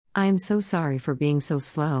I am so sorry for being so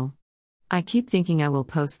slow. I keep thinking I will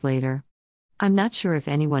post later. I'm not sure if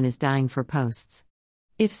anyone is dying for posts.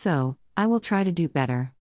 If so, I will try to do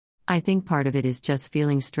better. I think part of it is just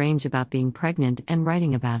feeling strange about being pregnant and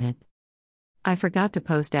writing about it. I forgot to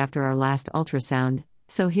post after our last ultrasound,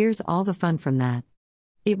 so here's all the fun from that.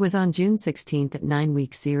 It was on June 16th at 9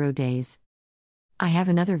 weeks 0 days. I have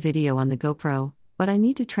another video on the GoPro, but I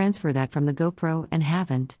need to transfer that from the GoPro and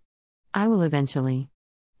haven't. I will eventually.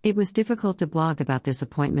 It was difficult to blog about this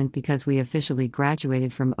appointment because we officially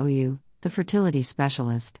graduated from OU, the fertility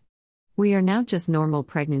specialist. We are now just normal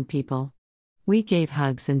pregnant people. We gave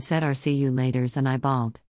hugs and said our see you laters and I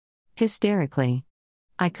bawled. Hysterically.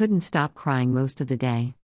 I couldn't stop crying most of the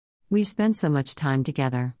day. We spent so much time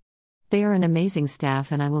together. They are an amazing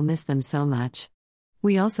staff and I will miss them so much.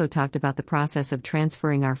 We also talked about the process of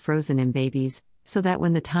transferring our frozen-in babies, so that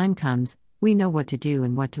when the time comes, we know what to do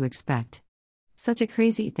and what to expect. Such a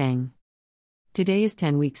crazy thing. Today is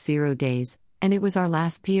 10 weeks 0 days, and it was our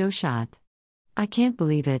last PO shot. I can't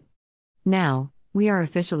believe it. Now, we are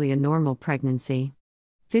officially a normal pregnancy.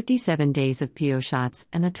 57 days of PO shots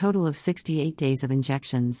and a total of 68 days of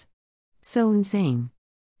injections. So insane.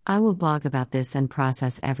 I will blog about this and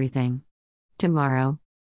process everything. Tomorrow.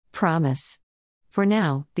 Promise. For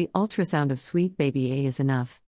now, the ultrasound of sweet baby A is enough.